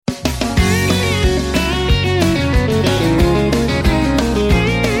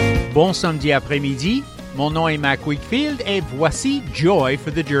Bon samedi après-midi. Mon nom est Mac Wakefield et voici Joy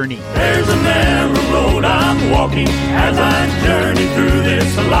for the Journey. There's a narrow road I'm walking as I journey through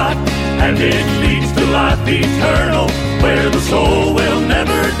this life, and it leads to life eternal, where the soul will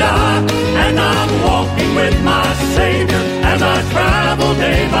never die. And I'm walking with my Savior as I travel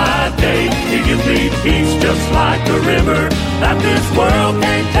day by day. He gives me peace just like a river that this world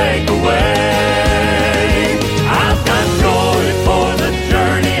can't take away. I've got joy for the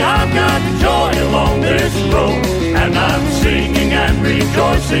journey, I've got joy along this road, and I'm singing and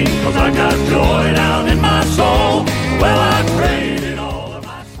rejoicing, 'cause I got joy down in my soul. Well, I prayed in all of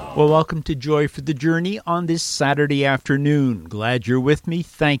my soul. Well, welcome to Joy for the Journey on this Saturday afternoon. Glad you're with me.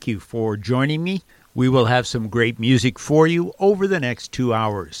 Thank you for joining me. We will have some great music for you over the next 2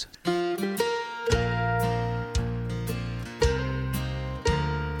 hours.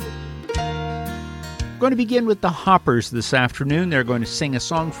 Going to begin with the Hoppers this afternoon. They're going to sing a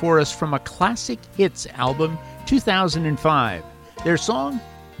song for us from a classic hits album, 2005. Their song,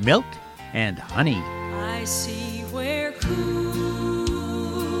 Milk and Honey. I see where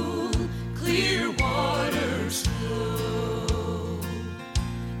cool, clear waters flow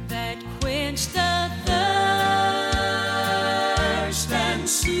that quench the thirst and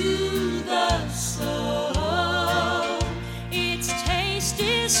soothe the soul. Its taste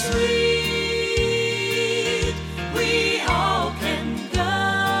is sweet.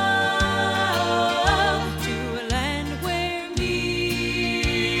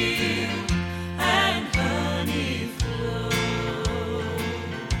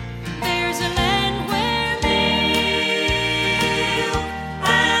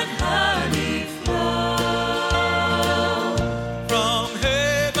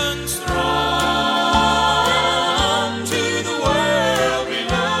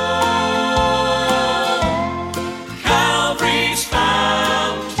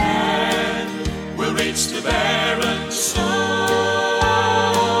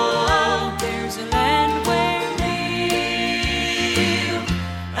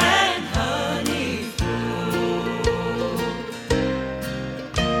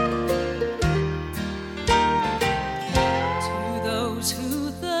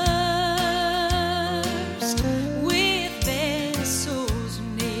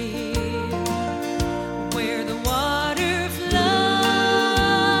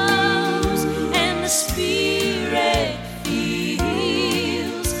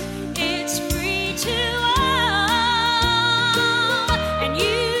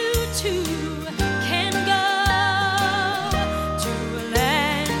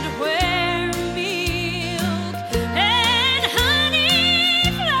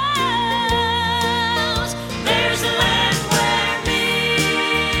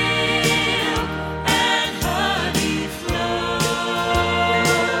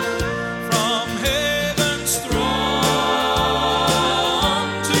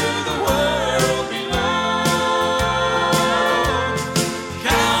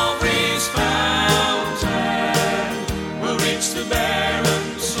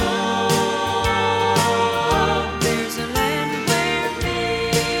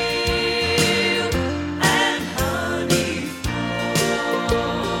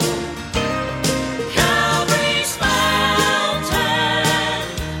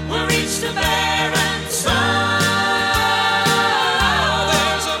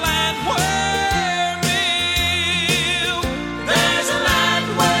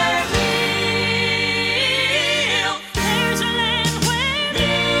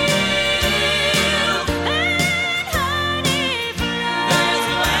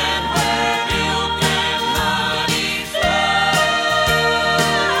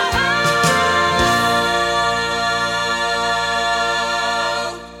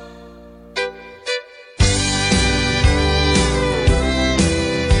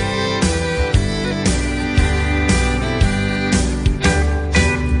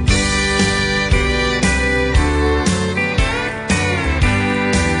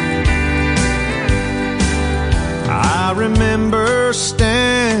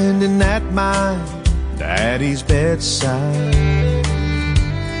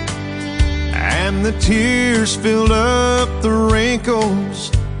 And the tears filled up the wrinkles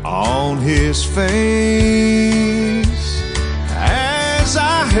on his face. As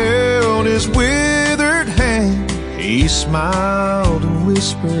I held his withered hand, he smiled and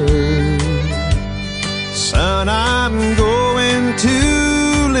whispered, "Son, I'm going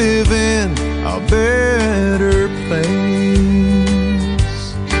to live in a better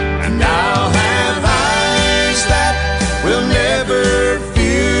place. And I'll have eyes that will never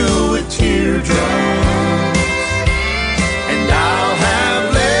fill with teardrops. And I'll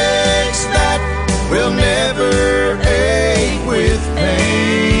have legs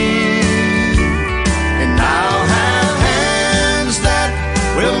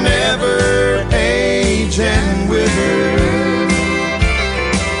will never age and wither,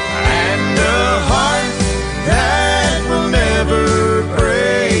 and a heart that will never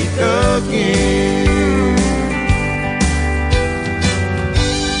break again.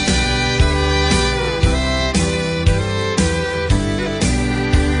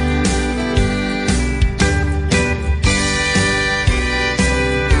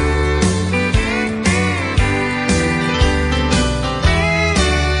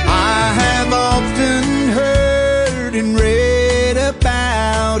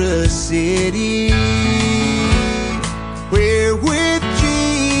 City where with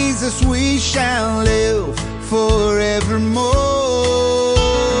Jesus we shall live forevermore,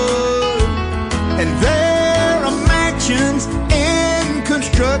 and there are mansions in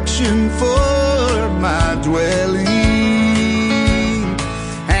construction for my dwelling,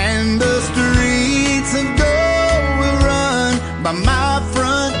 and the streets of gold will run by my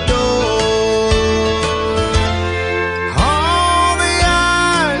front door.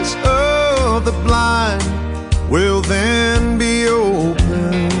 The blind will then be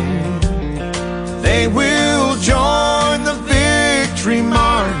open. They will join the victory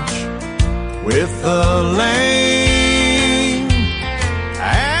march with the lame,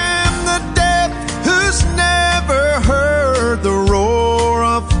 and the deaf who's never heard the roar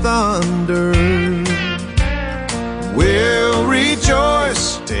of thunder will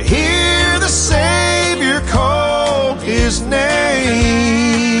rejoice to hear the Savior call his name.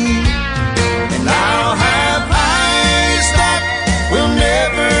 I'll have eyes that will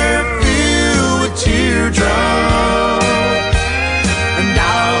never fill with teardrop, and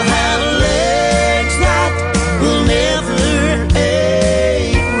I'll have legs that will never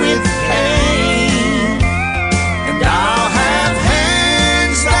ache with pain, and I'll have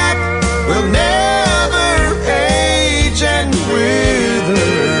hands that will never age and wither,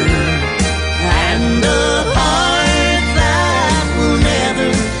 and a heart that will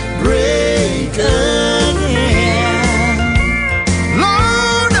never break again.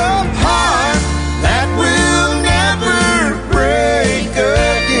 Lord, a heart that will never break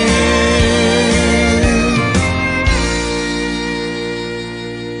again.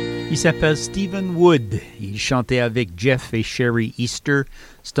 Il s'appelle Stephen Wood. Il chantait avec Jeff et Sherry Easter.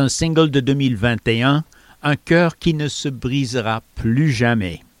 C'est un single de 2021, Un cœur qui ne se brisera plus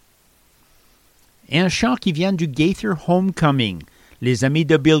jamais. Et un chant qui vient du Gaither Homecoming. Les amis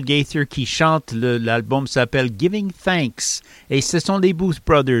de Bill Gaither qui chantent, l'album s'appelle Giving Thanks. Et ce sont les Booth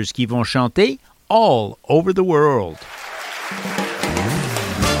Brothers qui vont chanter All Over the World.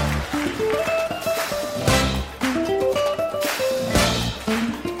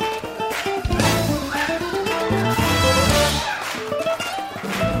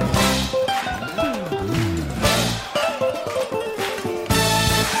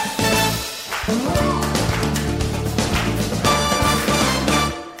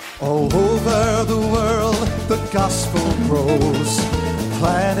 All over the world, the gospel grows,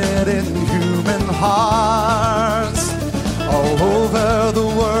 planted in human hearts. All over the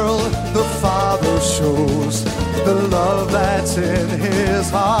world, the Father shows the love that's in His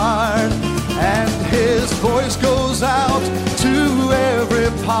heart, and His voice goes out to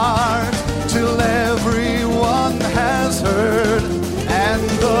every part, till everyone has heard, and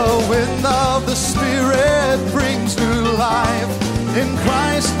the wind of the Spirit brings new life in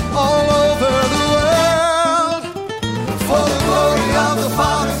Christ all over the world. For the glory of the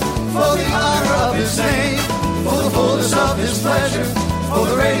Father, for the honor of His name, for the fullness of His pleasure, for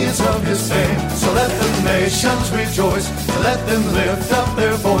the radiance of His fame. So let the nations rejoice, let them lift up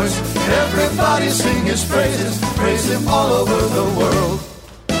their voice. Everybody sing His praises, praise Him all over the world.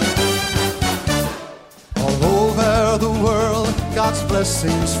 All over the world, God's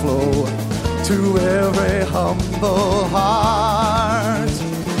blessings flow to every humble heart.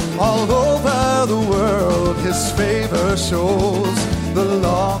 All over the world His favor shows the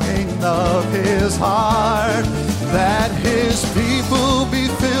longing of His heart, that His people be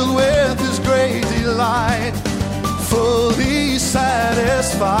filled with His great delight, fully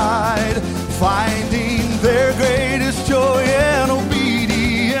satisfied, finding their greatest joy and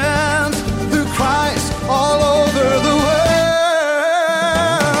obedience through Christ all over the world.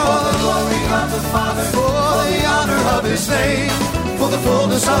 For the glory of the Father, for the honor of His name, for the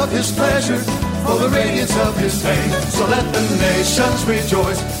fullness of His pleasure, for the radiance of His fame. So let the nations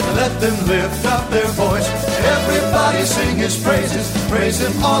rejoice, and let them lift up their voice. Everybody sing His praises, praise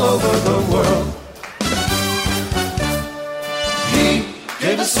Him all over the world. He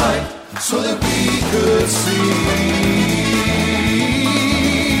gave us sight so that we could see.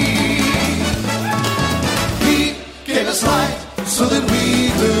 He gave us light so so that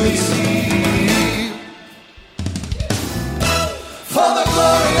we believe. For the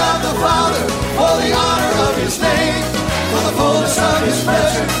glory of the Father, for the honor of His name, for the fullness of His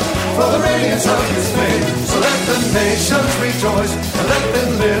pleasure, for the radiance of His fame. So let the nations rejoice, and let them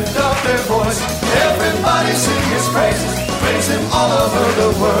lift up their voice. Everybody sing His praises, praise Him all over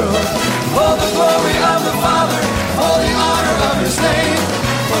the world. For the glory of the Father, for the honor of His name,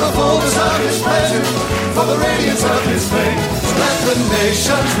 for the fullness of His pleasure, for the radiance of His fame. So let the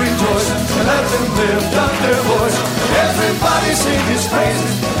nations rejoice, and let them lift up their voice. Everybody sing His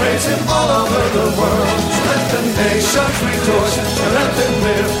praises, praise Him all over the world. So let the nations rejoice, and let them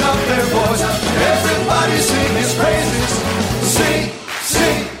lift up their voice. Everybody sing His praises, sing,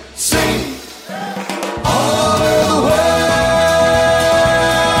 sing, sing, all over the world.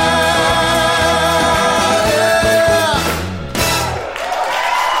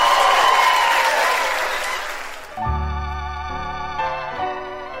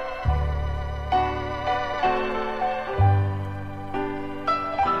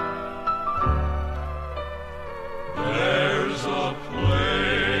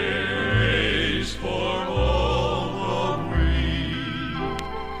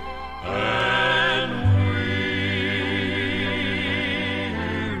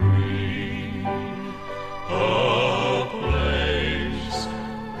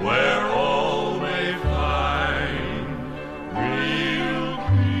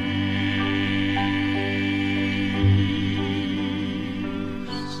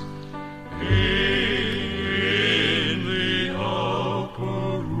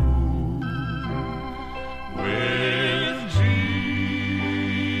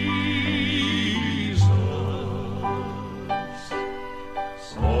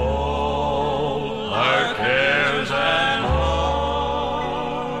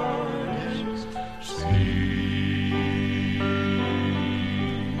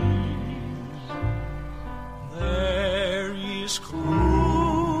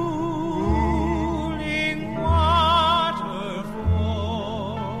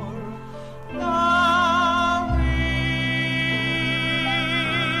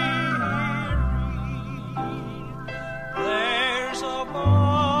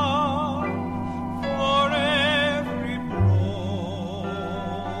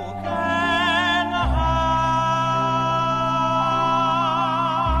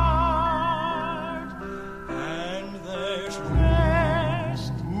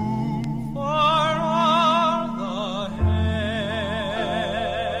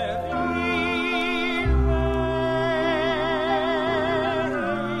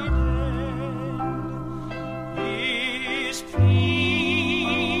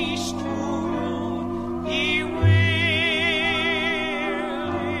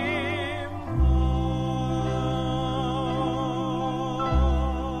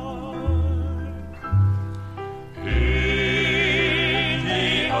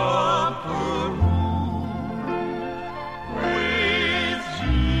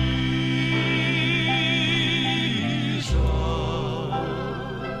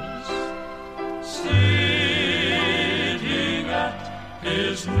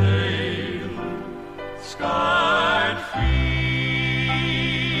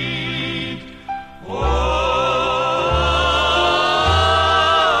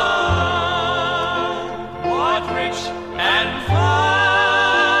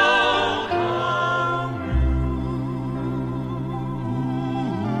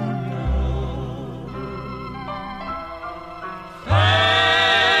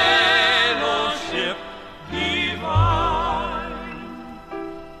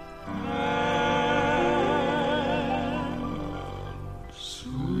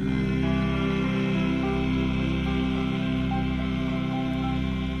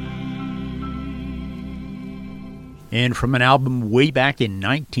 And from an album way back in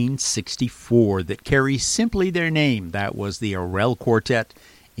 1964 that carries simply their name, that was the Orel Quartet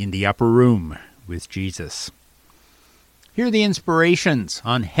in the Upper Room with Jesus. Here are the Inspirations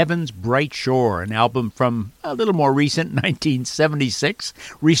on Heaven's Bright Shore, an album from a little more recent, 1976,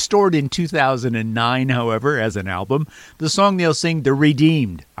 restored in 2009, however, as an album. The song they'll sing, The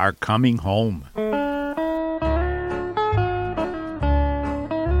Redeemed, Are Coming Home.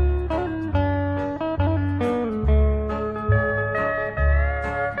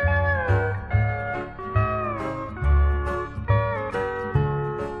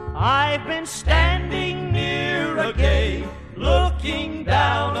 I've been standing near a gate, looking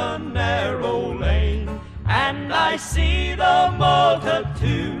down a narrow lane, and I see the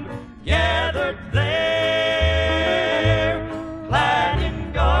multitude gathered there, clad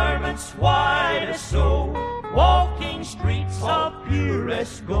in garments white as snow, walking streets of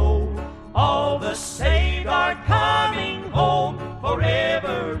dearest go. All the saved are coming home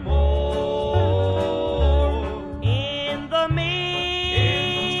forevermore. In the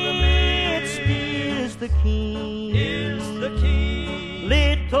midst is the King,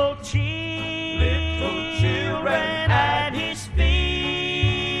 little children at his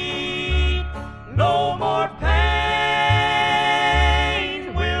feet. No more pain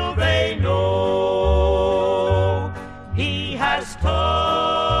will they know. He has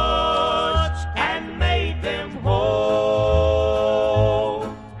touched and made them whole.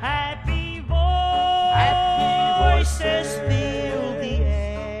 Happy voices fill the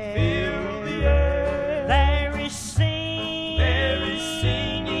air. There is singing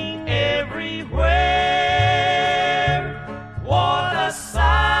everywhere. What a sight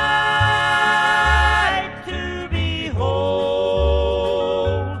to behold.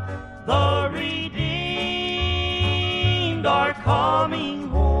 The redeemed are coming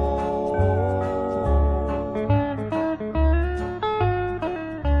home.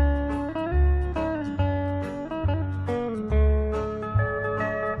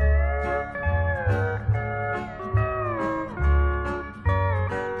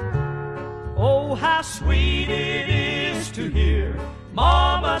 Oh, how sweet it is to hear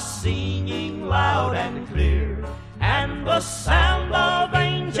Mama singing loud and clear, and the sound of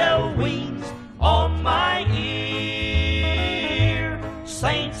angel wings on my ear.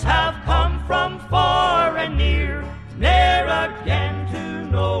 Saints have come from far and near, ne'er again to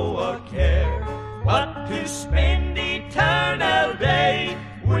know a care, but to spend eternal day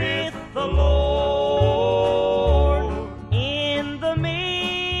with the Lord. In the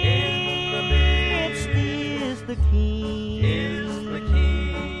midst is the King,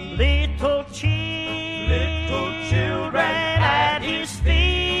 little children at his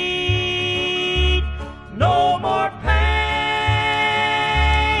feet. No more pain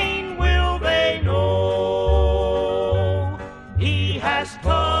will they know. He has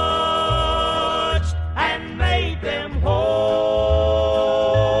touched and made them whole.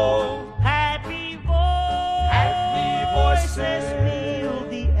 Happy voices fill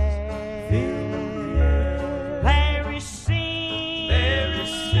the air. There is singing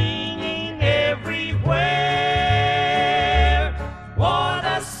everywhere. What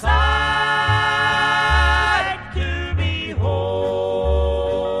a sight to behold.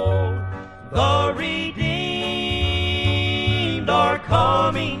 The redeemed are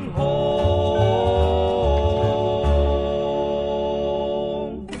coming home.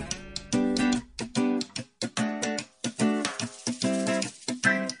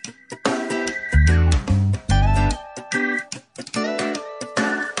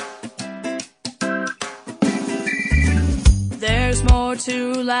 There's more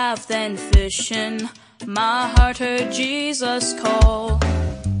to life than fishing. My heart heard Jesus call.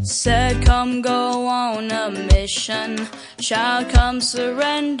 Said, come go on a mission. Child, come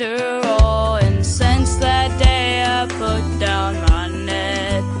surrender all. And since that day I put down my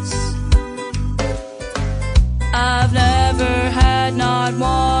nets. I've never had not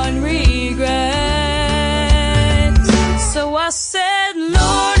one regret. So I said,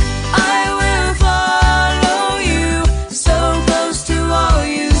 Lord, I will follow you, so close to all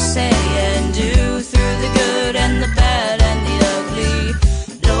you say and do, through the good and the bad and the ugly.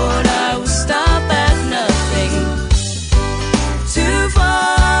 Lord, I will stop at nothing to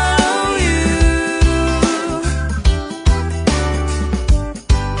follow you.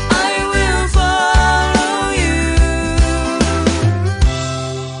 I will follow you.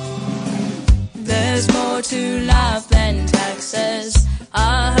 There's more to life than taxes.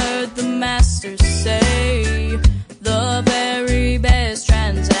 I heard the master say, the very best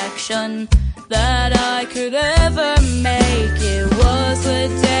transaction that I could ever make. It was the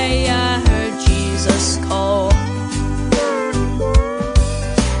day I heard Jesus call.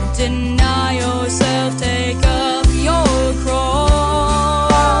 Deny yourself, take up your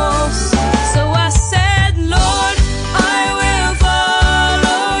cross. So I said, Lord, I will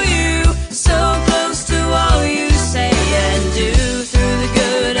follow you, so close to all you say and do, through the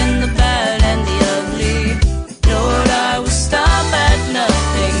good and the bad and the ugly. Lord, I will stop at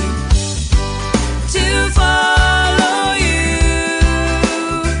nothing to follow you.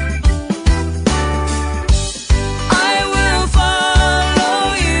 I will follow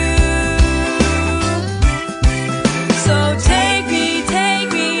you. So take me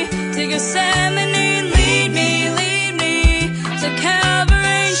to Gethsemane, lead me to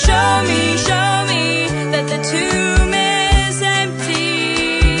Calvary, show me that the tomb is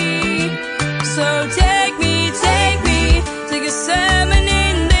empty. So take me to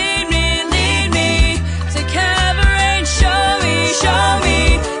Gethsemane, lead me to Calvary, show me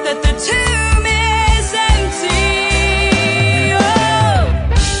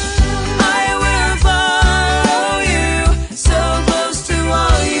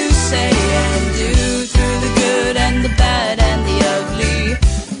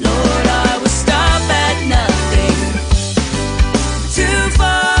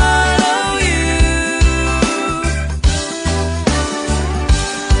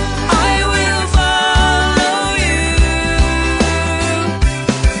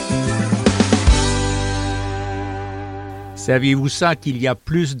Saviez-vous ça, qu'il y a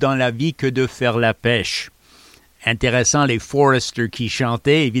plus dans la vie que de faire la pêche? Intéressant, les Foresters qui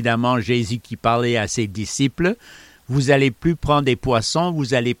chantaient, évidemment Jésus qui parlait à ses disciples. Vous allez plus prendre des poissons,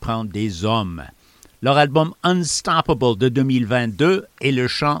 vous allez prendre des hommes. Leur album Unstoppable de 2022 est le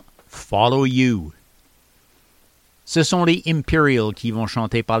chant Follow You. Ce sont les Imperials qui vont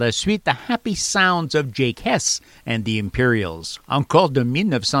chanter par la suite The Happy Sounds of Jake Hess and the Imperials. Encore de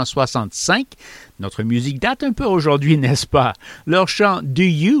 1965. Notre musique date un peu aujourd'hui, n'est-ce pas? Leur chant Do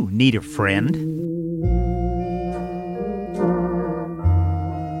You Need a Friend?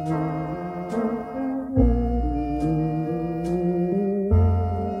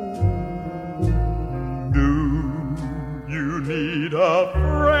 Need a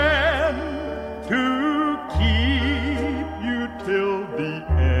friend to keep you till the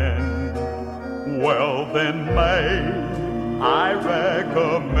end. Well, then may I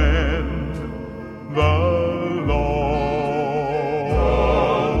recommend the Lord.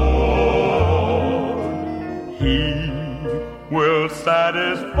 He will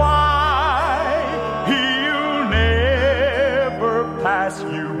satisfy. He'll never pass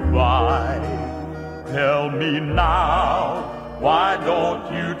you by. Tell me now, why don't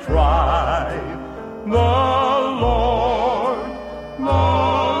you try the Lord, the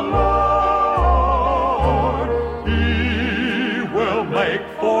Lord? He will make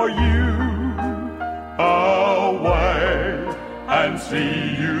for you a way and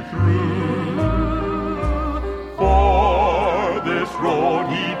see you through. For this road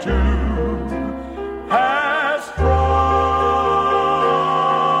he too has trod.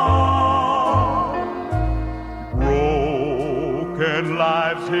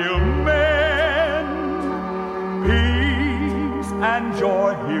 Lives he'll mend, peace and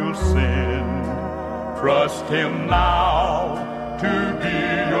joy he'll send. Trust him now to be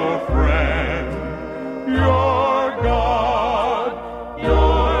your friend, your God,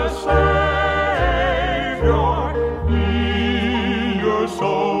 your Savior. He your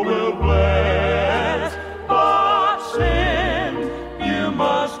soul will bless, but sin you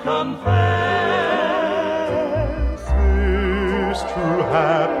must confess. True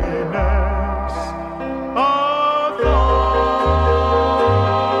happiness of God.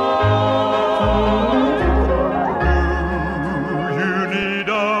 Do you need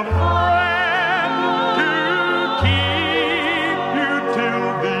a friend to keep you till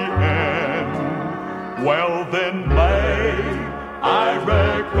the end? Well, then may I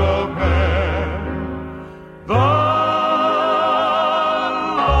recommend the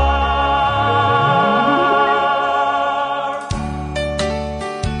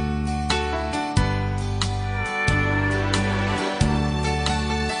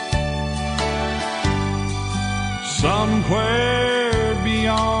Somewhere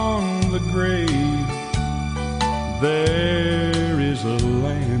beyond the grave, there is a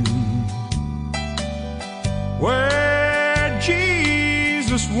land where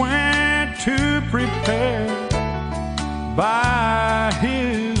Jesus went to prepare by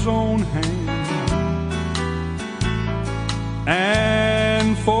his own hand.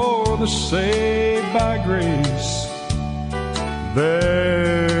 And for the saved by grace,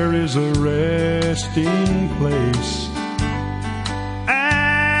 there is a resting place.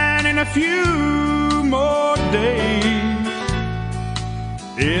 And in a few more days,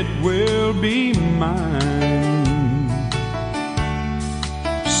 it will be mine.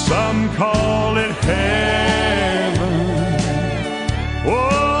 Some call it heaven,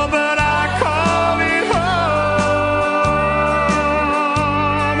 oh, but I call it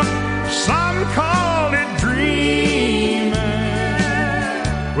home. Some call it dreaming.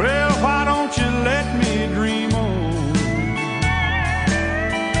 Well, why don't you let me dream on?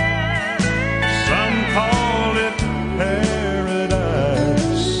 Some call it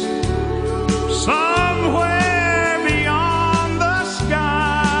paradise, somewhere beyond the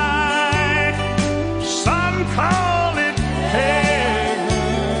sky. Some call it heaven,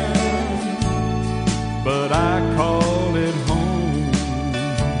 but I call it home.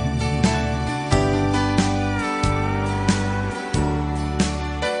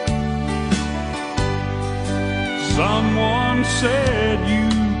 Someone said you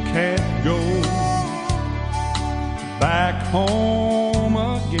can't go back home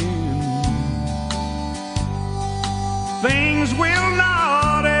again. Things will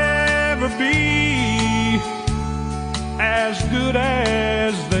not ever be as good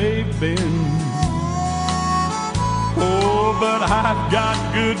as they've been. Oh, but I've got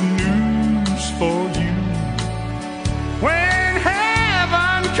good news for you. When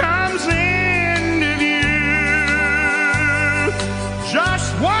heaven comes into view,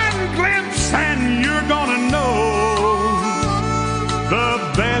 just one glimpse and you're gonna know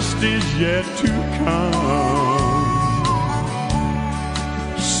is yet to come.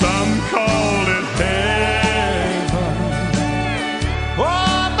 Some call it heaven,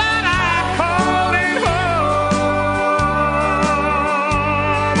 oh, but I call it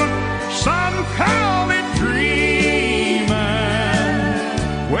home. Some call it dreaming.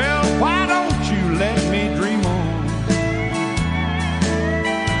 Well, why don't you let me dream on?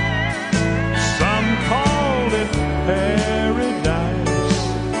 Some call it paradise,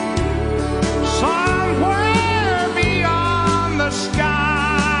 somewhere beyond the sky.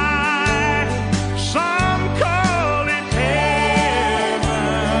 Some call it heaven,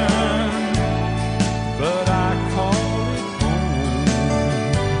 but I call it home.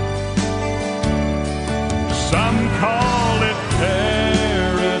 Some call it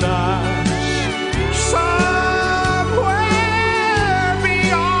paradise, somewhere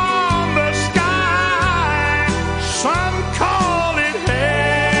beyond the sky. Some call it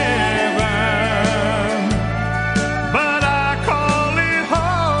heaven, but I call it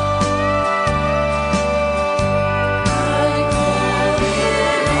home.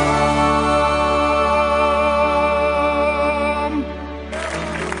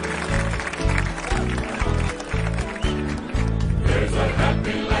 There's a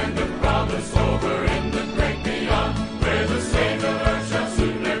happy land of promise over in the great beyond, where the saints of earth shall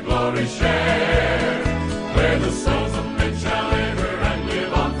soon their glory share, where the souls of men shall ever and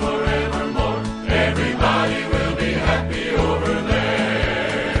live on forevermore. Everybody will be happy over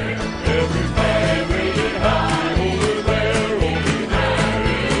there. Everybody will be happy over there.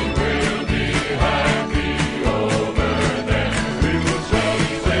 Everybody will be happy over there. We will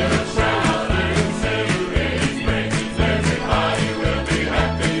praise and shout and celebrate His praises. Everybody will be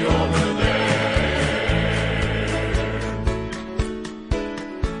happy over there.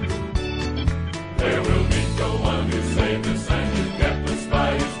 There will be no one who saved us and who kept us by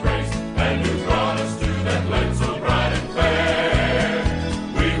His grace, and who brought us to that land so bright and fair.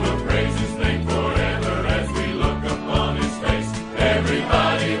 We will praise His name forever as we look upon His face.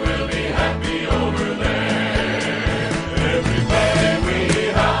 Everybody will be happy over there. Everybody will be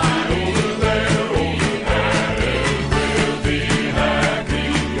happy over there. Everybody will be happy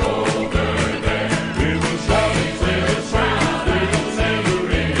over there. We will shout and sing a praise. We will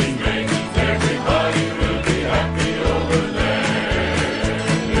celebrate His praises. Everybody will be happy over there.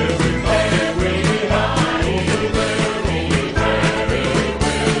 Everybody will be happy over there. Everybody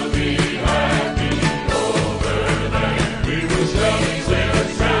will be happy over there. We will shout and sing a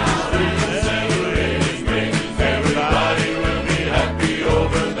praise. We will celebrate His praises. Everybody will be happy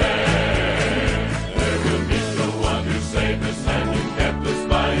over there. There will be no one who saved us and who kept us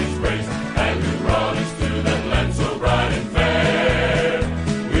by His grace, and who brought us to that land so bright and fair.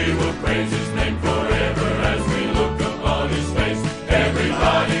 We will praise His name forever as we look upon His face.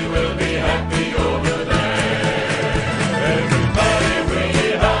 Everybody will be happy over there. Everybody will be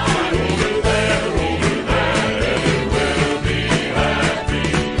happy over there. Everybody will be happy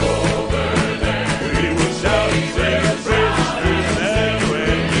over there. We will shout and sing and praise His praises.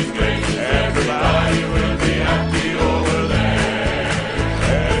 Celebrate His praises. Everybody will be happy over there.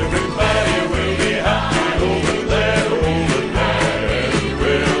 Everybody will be happy over there. Everybody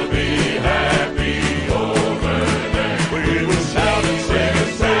will be happy over there. We will shout and sing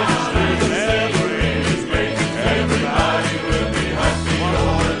and praise His praises. Celebrate His praises. Everybody will be happy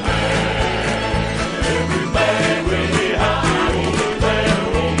over there. Everybody will be happy over there.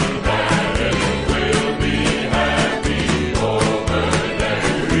 Everybody will be happy over there.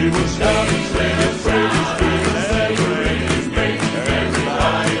 We will shout and sing and praise His praises. Celebrate His praises.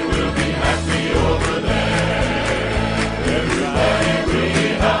 Everybody will be happy over there. Everybody will be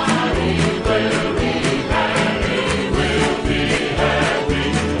happy over there. Everybody will be happy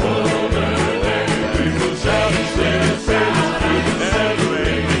over there. We will shout and sing and praise His praises.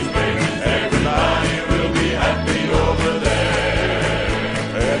 Celebrate His praises. Everybody will be happy over there.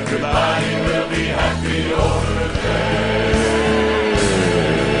 Everybody will be happy over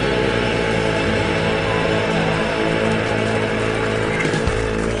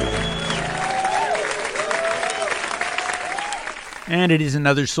And it is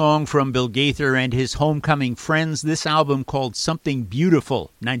another song from Bill Gaither and his Homecoming Friends. This album called Something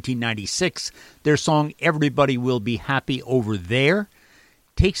Beautiful, 1996. Their song Everybody Will Be Happy Over There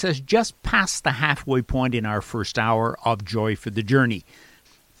takes us just past the halfway point in our first hour of Joy for the Journey.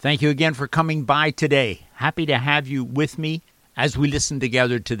 Thank you again for coming by today. Happy to have you with me as we listen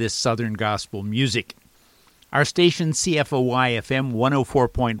together to this Southern Gospel music. Our station CFOY-FM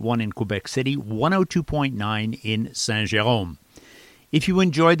 104.1 in Quebec City, 102.9 in Saint-Jérôme. If you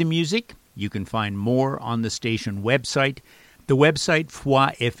enjoy the music, you can find more on the station website. The website,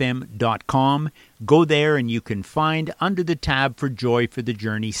 foifm.com. Go there and you can find, under the tab for Joy for the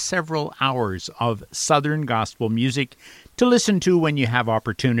Journey, several hours of Southern gospel music to listen to when you have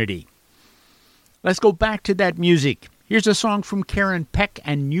opportunity. Let's go back to that music. Here's a song from Karen Peck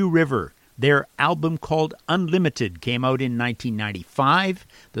and New River. Their album called Unlimited came out in 1995.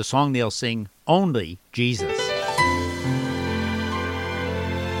 The song they'll sing, Only Jesus.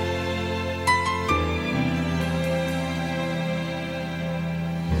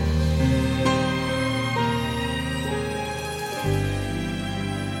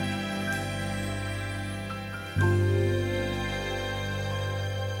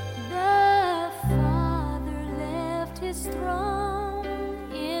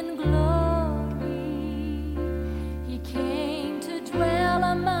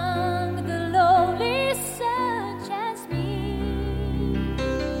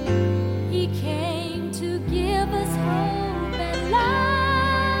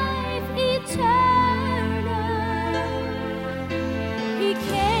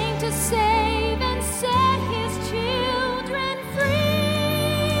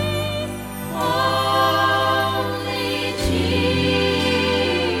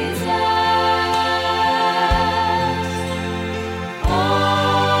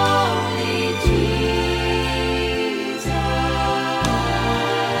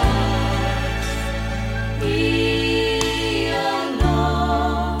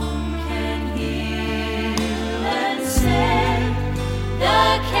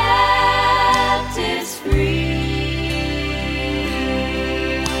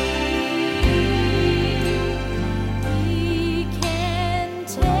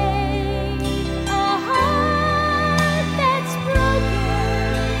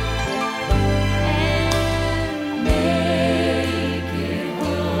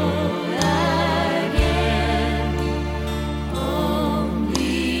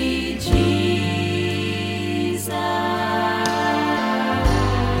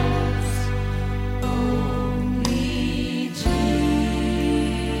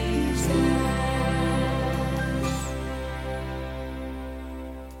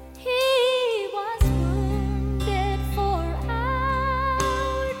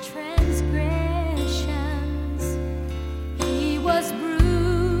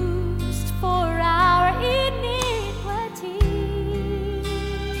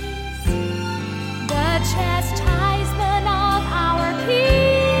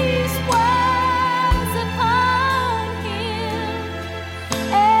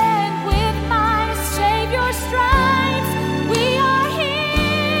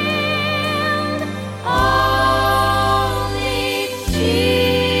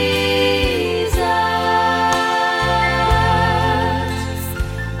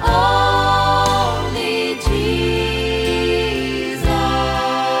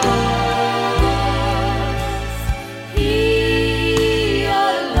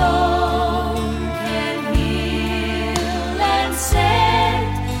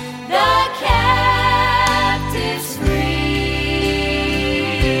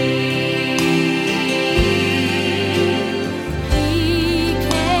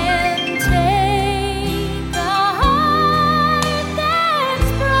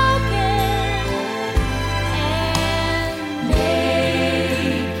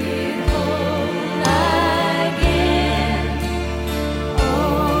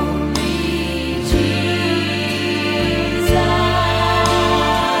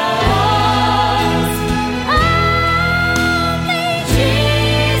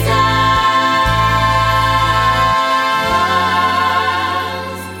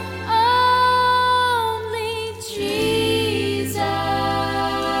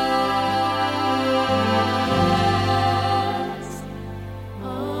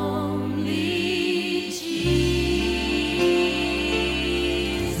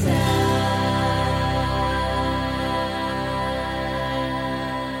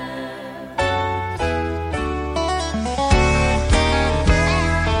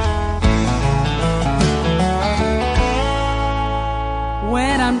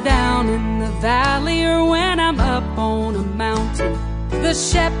 The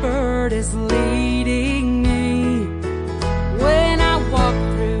shepherd is leading me. When I walk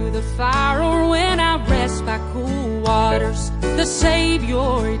through the fire or when I rest by cool waters, the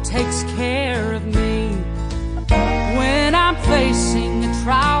Savior, He takes care of me. When I'm facing a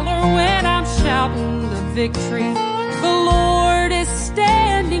trial or when I'm shouting the victory, the Lord is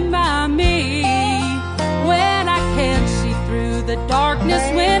standing by me. When I can't see through the darkness,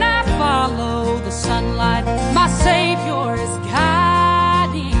 when I follow the sunlight, my Savior is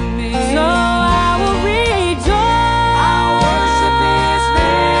guiding me. So I will rejoice.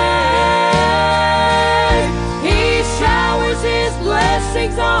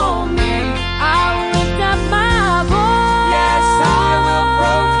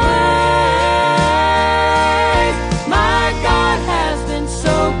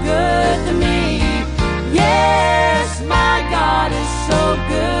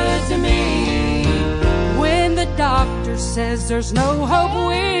 says there's no hope,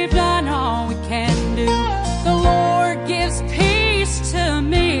 we've done all we can do. The Lord gives peace to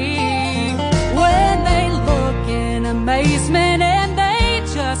me when they look in amazement and they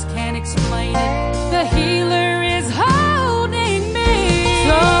just can't explain it. The healer is holding me,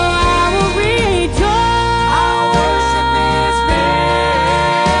 so I will rejoice. I'll worship His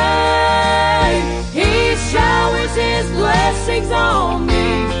name. He showers His blessings on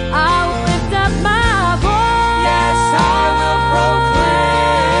me. I'll lift up my voice. Yes, I will proclaim.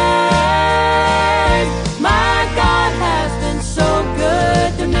 My God has been so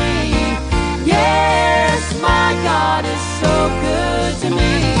good to me. Yes, my God is so good to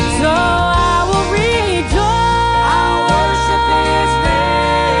me. So I will rejoice. I'll worship His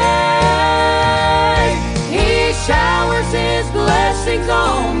name. He showers His blessings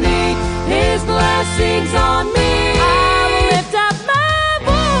on me. His blessings on me. I will lift up my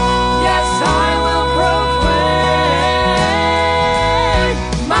voice. Yes, I will proclaim.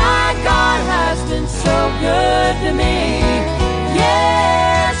 My God has been so good to me.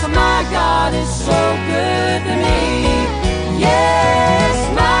 Yes, my God is so good to me. Yes,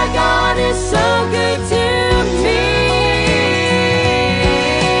 my God is so good to me.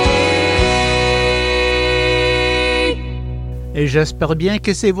 Et j'espère bien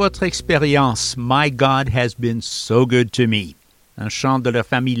que c'est votre expérience. My God has been so good to me. Un chant de la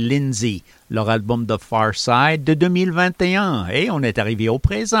famille Lindsay, leur album The Far Side de 2021. Et on est arrivé au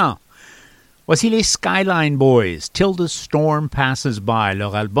présent. Voici les Skyline Boys, Till the Storm Passes By,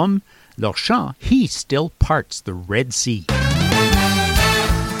 leur album, leur chant He Still Parts the Red Sea.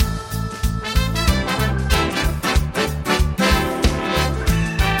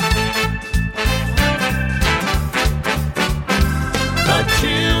 The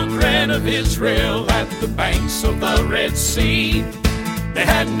children of Israel at the banks of the Red Sea, they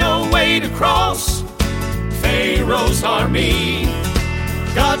had no way to cross Pharaoh's army.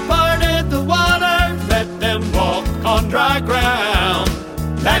 God parted the water, let them walk on dry ground.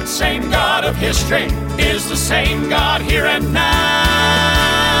 That same God of history is the same God here and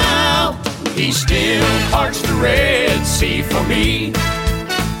now. He still parts the Red Sea for me.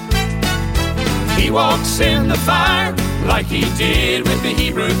 He walks in the fire like He did with the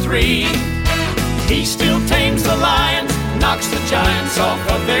Hebrew 3. He still tames the lions, knocks the giants off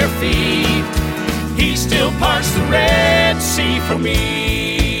of their feet. He still parts the Red Sea for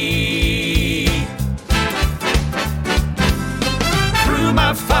me. Through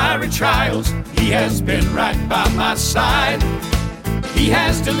my fiery trials, He has been right by my side. He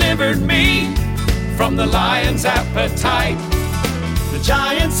has delivered me from the lion's appetite. The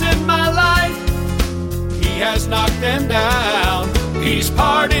giants in my life, He has knocked them down. He's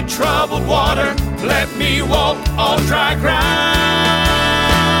parted troubled water, let me walk on dry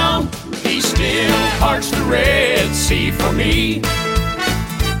ground. He still parts the Red Sea for me.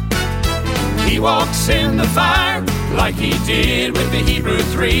 He walks in the fire like He did with the Hebrew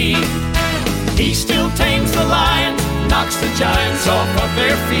 3. He still tames the lions, knocks the giants off of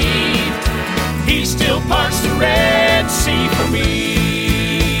their feet. He still parts the Red Sea for me.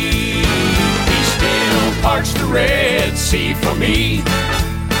 He still parts the Red Sea for me.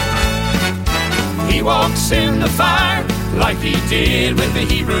 He walks in the fire like He did with the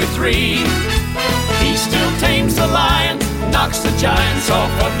Hebrew 3. He still tames the lions, knocks the giants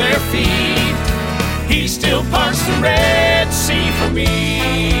off of their feet. He still parts the Red Sea for me.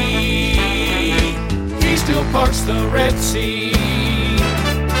 He still parts the Red Sea.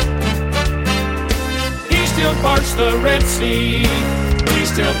 He still parts the Red Sea. He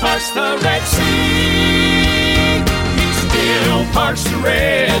still parts the Red Sea. He still parts the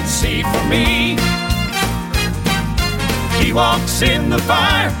Red Sea for me. He walks in the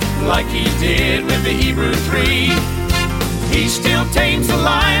fire like He did with the Hebrew 3. He still tames the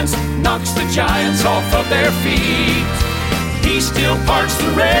lions, knocks the giants off of their feet. He still parts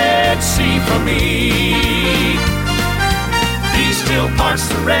the Red Sea for me. He still parts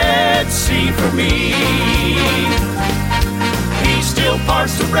the Red Sea for me. He still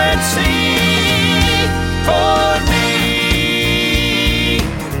parts the Red Sea for me.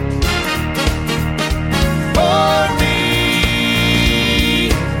 For me.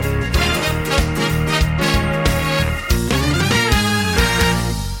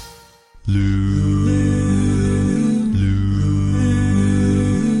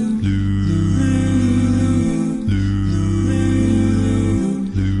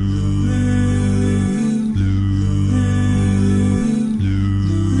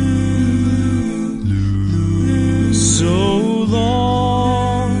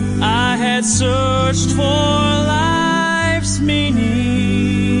 Searched for life's meaning,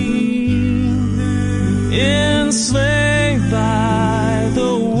 enslaved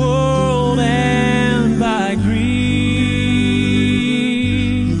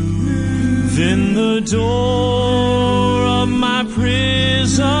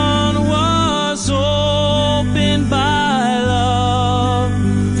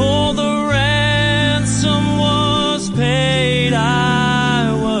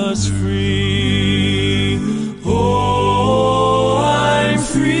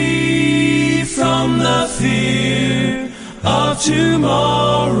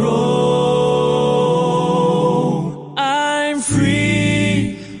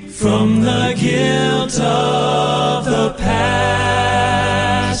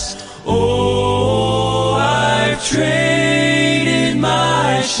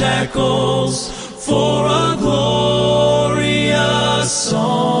shackles for a glorious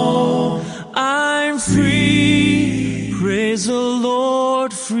song. I'm free, praise the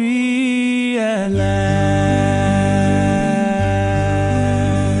Lord, free at last.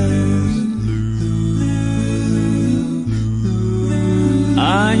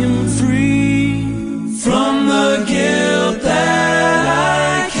 I am free from the guilt that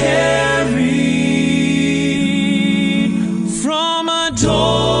I carry. From a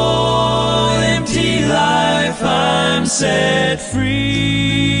dull, empty life I'm set free.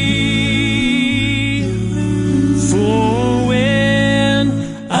 For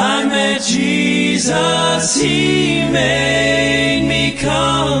when I met Jesus, He made me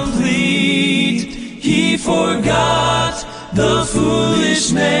complete. He forgot the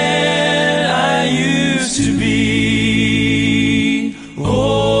foolish man I used to be.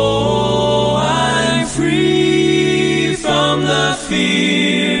 Oh, I'm free from the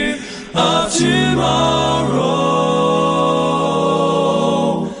fear of tomorrow.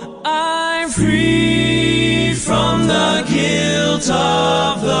 I'm free from the guilt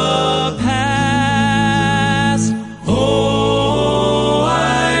of the past. Oh,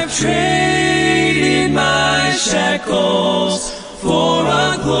 I've traded my shackles for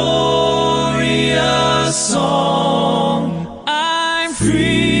a glorious song. I'm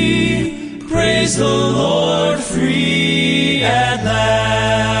free, praise the Lord, free at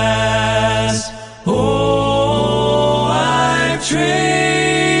last. Oh, I've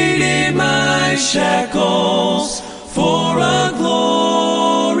traded my shackles for a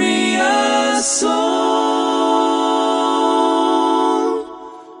glorious song.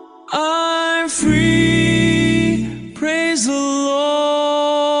 I'm free, praise the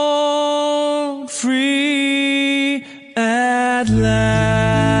Lord, free at last.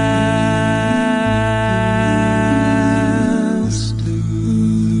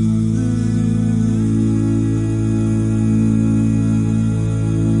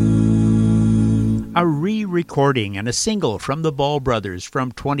 A re-recording and a single from the Ball Brothers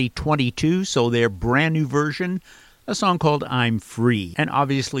from 2022, so their brand new version, a song called I'm Free, and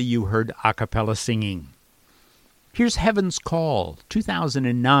obviously you heard a cappella singing. Here's Heaven's Call,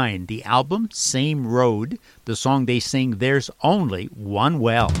 2009, the album, Same Road, the song they sing, There's Only One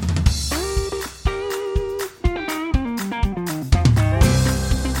Well.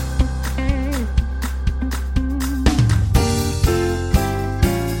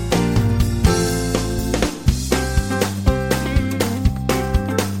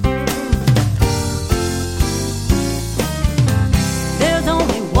 There's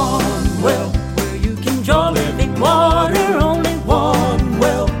only one well where you can draw living water. Only one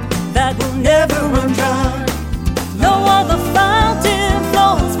well that will never run dry. No other fountain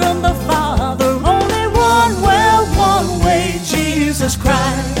flows from the Father. Only one well, one way, Jesus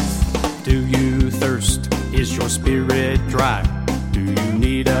Christ. Do you thirst? Is your spirit dry? Do you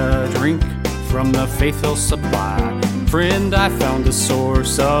need a drink from the faithful supply? Friend, I found the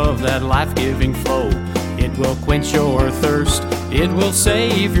source of that life-giving flow. It will quench your thirst. It will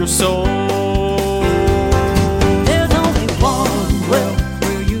save your soul. There's only one well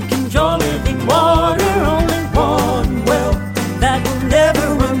where you can draw living water. Only one well that will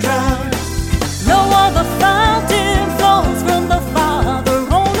never run dry. No other fountain flows from the Father.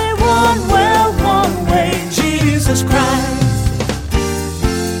 Only one well, one way, Jesus Christ.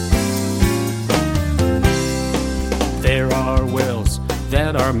 There are wells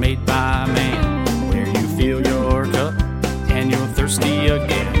that are made by man, where you fill your cup and you're thirsty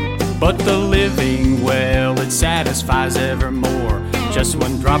again. But the living well, it satisfies evermore. Just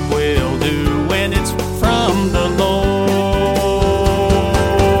one drop will do when it's from the Lord.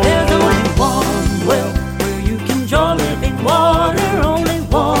 There's only one well where you can draw living water. Only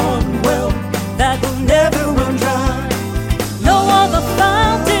one well that will never run dry. No other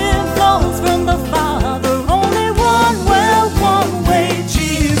fountain flows from the Father. Only one well, one way,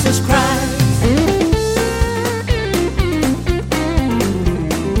 Jesus Christ.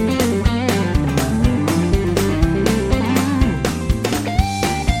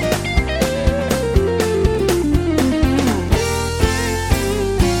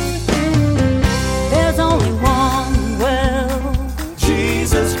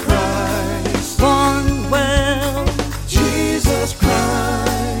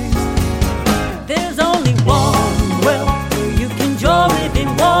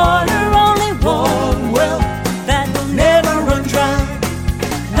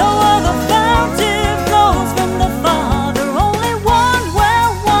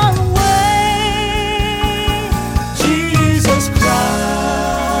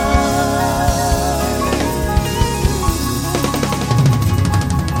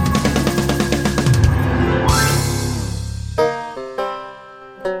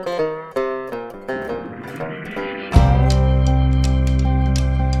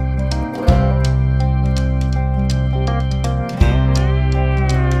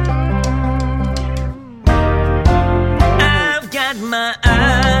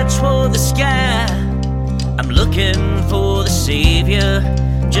 Savior,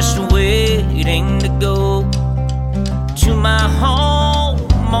 just waiting to go to my home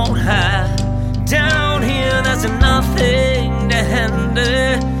on high. Down here there's nothing to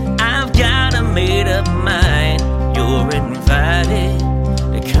hinder. I've got a made up mind. You're invited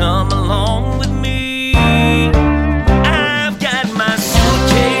to come along with me. I've got my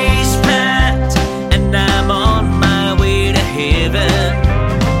suitcase packed and I'm on my way to heaven.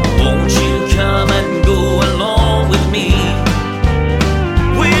 Won't you come and go along with me?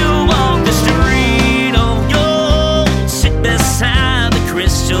 We'll walk the street of gold, sit beside the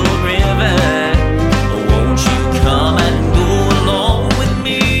crystal river. Won't you come and go along with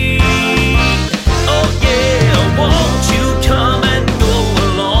me? Oh yeah, won't you come and go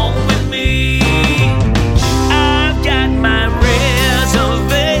along with me? I've got my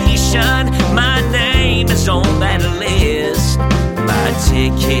reservation, my name is on that list. My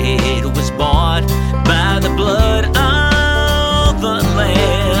ticket was bought by the blood of the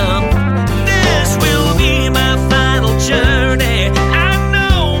Lamb. This will be my final journey. I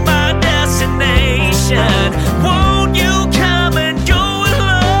know my destination. Won't you come and go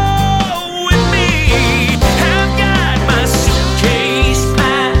along with me? I've got my suitcase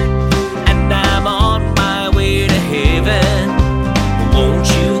packed and I'm on my way to heaven. Won't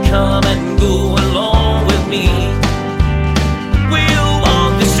you come and go along with me? We'll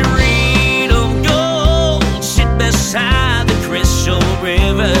walk the street of gold, sit beside the crystal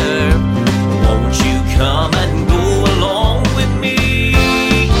river. Won't you come and go along with me?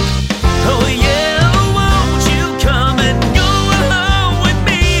 Oh yeah, won't you come and go along with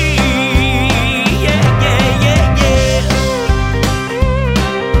me? Yeah, yeah, yeah, yeah.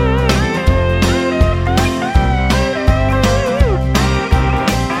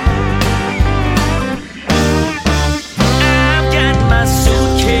 I've got my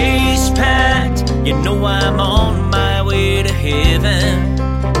suitcase packed. You know I'm on my way to heaven.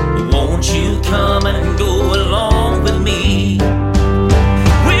 Won't you come and go along with me?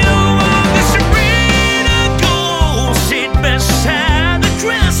 We'll walk the street of gold, sit beside the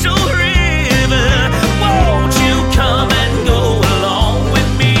crystal river. Won't you come and go along with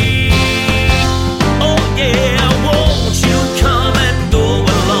me? Oh yeah, won't you come and go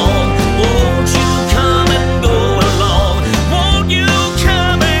along? Won't you come and go along? Won't you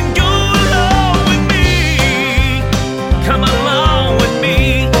come and go along with me? Come along with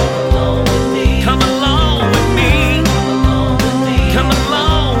me. Come along with me. Come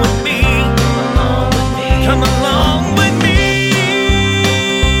along with me. Come along with me.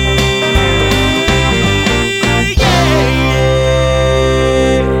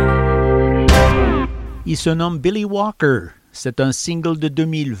 Il se nomme Billy Walker. C'est un single de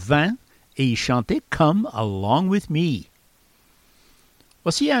 2020 et il chantait Come Along With Me.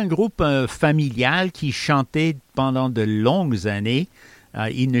 Voici un groupe familial qui chantait pendant de longues années.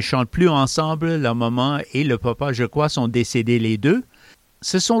 Ils ne chantent plus ensemble. La maman et le papa, je crois, sont décédés les deux.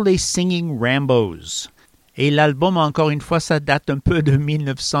 Ce sont les Singing Rambos. Et l'album, encore une fois, ça date un peu de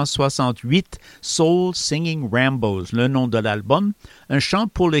 1968, Soul Singing Rambos, le nom de l'album, un chant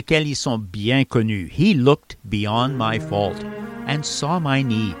pour lequel ils sont bien connus. He looked beyond my fault and saw my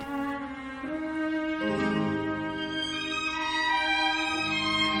need.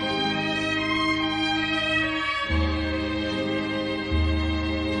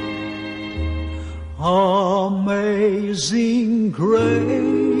 Amazing grace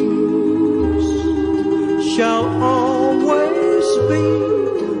shall always be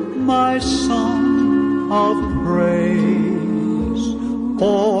my song of praise,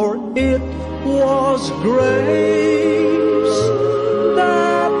 for it was grace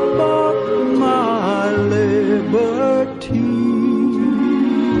that bought my liberty.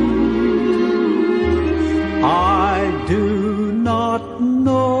 I do not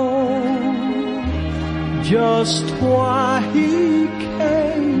know just why he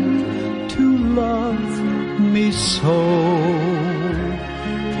came to love me so.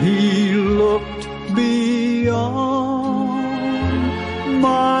 He looked beyond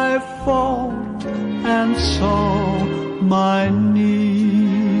my fault and saw my need.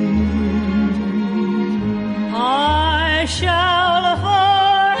 I shall forever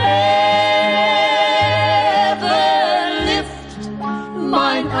lift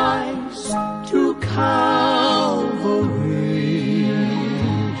mine eyes to Calvary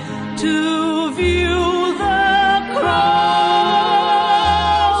to view the cross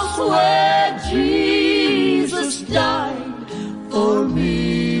where Jesus died for me.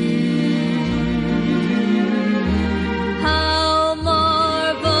 How marvelous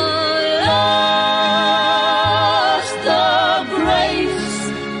the grace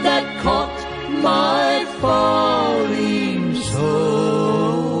that caught my falling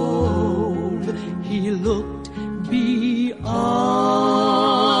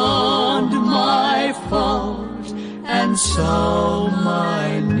saw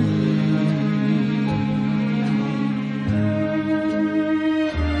my need.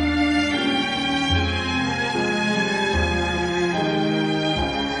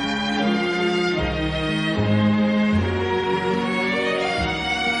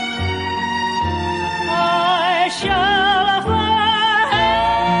 I shall forever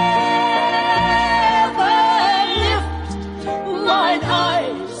lift mine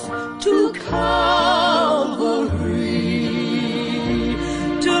eyes to Calvary,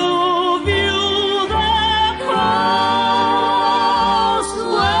 to view the cross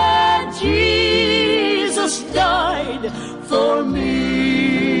where Jesus died for me.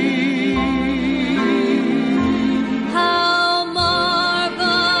 How marvelous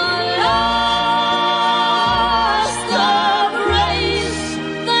the grace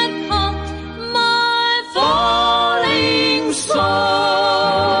that caught my falling soul.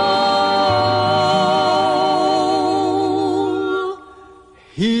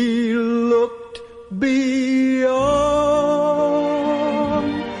 He looked beyond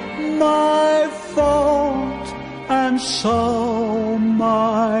my fault and saw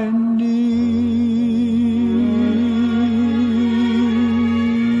my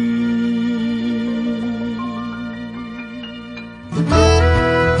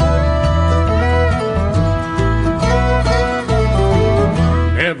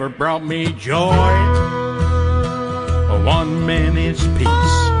Never brought me joy or 1 minute's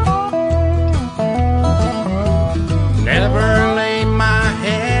peace. Never laid my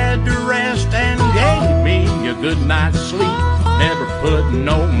head to rest and gave me a good night's sleep. Never put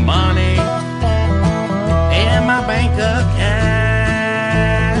no money in my bank account.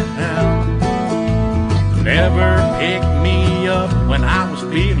 Never picked me up when I was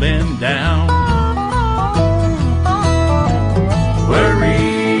feeling down. Worry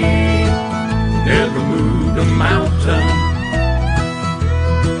never moved a mountain.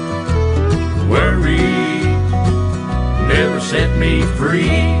 Worry never set me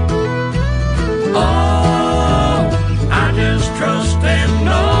free. Oh, I just trust and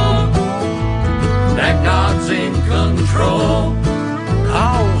know that God's in control.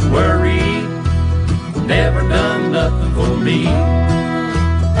 'Cause worry never done nothing for me.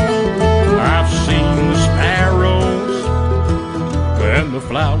 I've seen the sparrows and the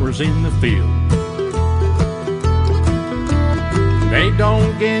flowers in the field. They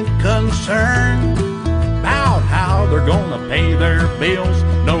don't get concerned about how they're gonna pay their bills.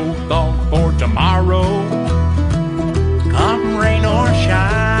 No thought for tomorrow, come rain or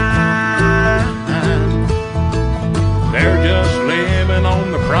shine. They're just living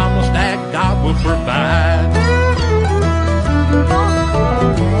on the promise that God will provide.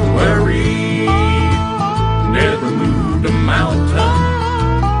 Worry never moved a mountain.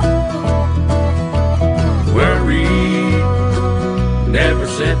 Worry never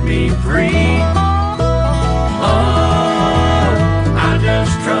set me free. Oh, I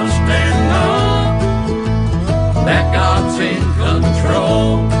just trust and know that God's in control.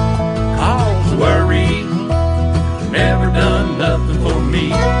 'Cause worry never done nothing for me.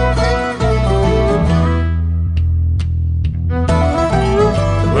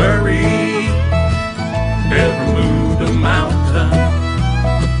 Worry never moved a mountain.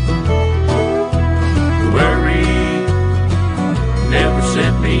 Worry never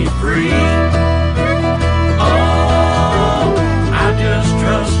set me free. Oh, I just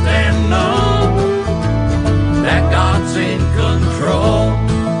trust and know that God's in control.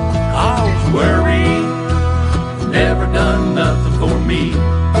 'Cause worry never done nothing for me.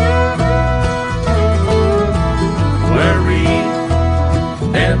 Worry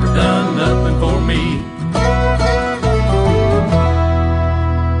never done nothing for me.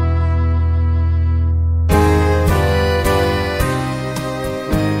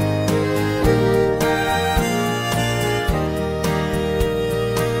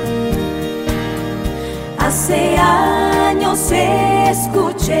 Hace años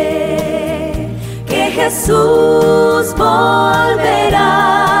escuché que Jesús volverá.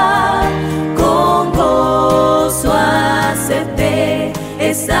 Con gozo acepté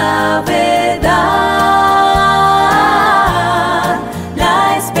esa verdad. La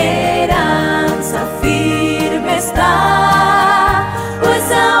esperanza firme está, pues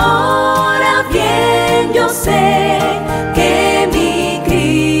ahora bien yo sé que mi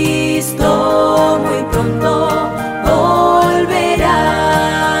Cristo muy pronto volverá.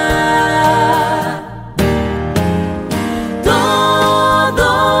 Todo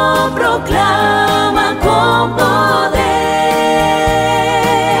proclama con poder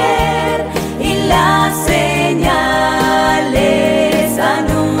y las señales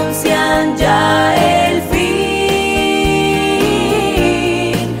anuncian.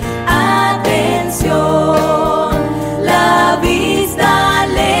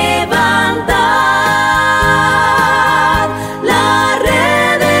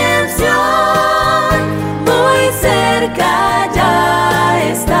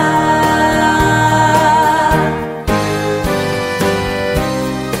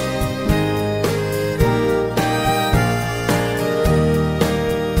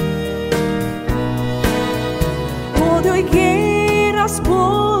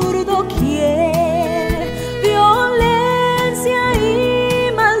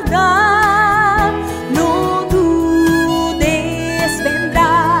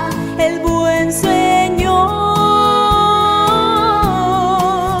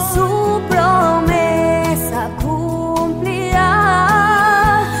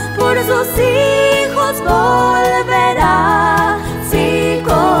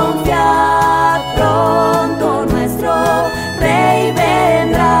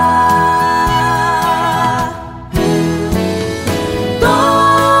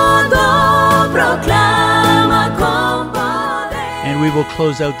 will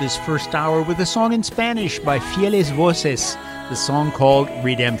close out this first hour with a song in Spanish by Fieles Voces, the song called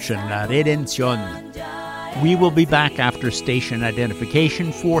Redemption, La Redención. We will be back after station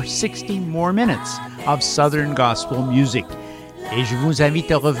identification for 60 more minutes of Southern Gospel music. Et je vous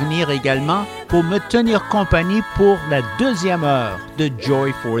invite à revenir également pour me tenir compagnie pour la deuxième heure de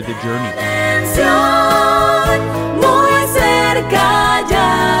Joy for the Journey.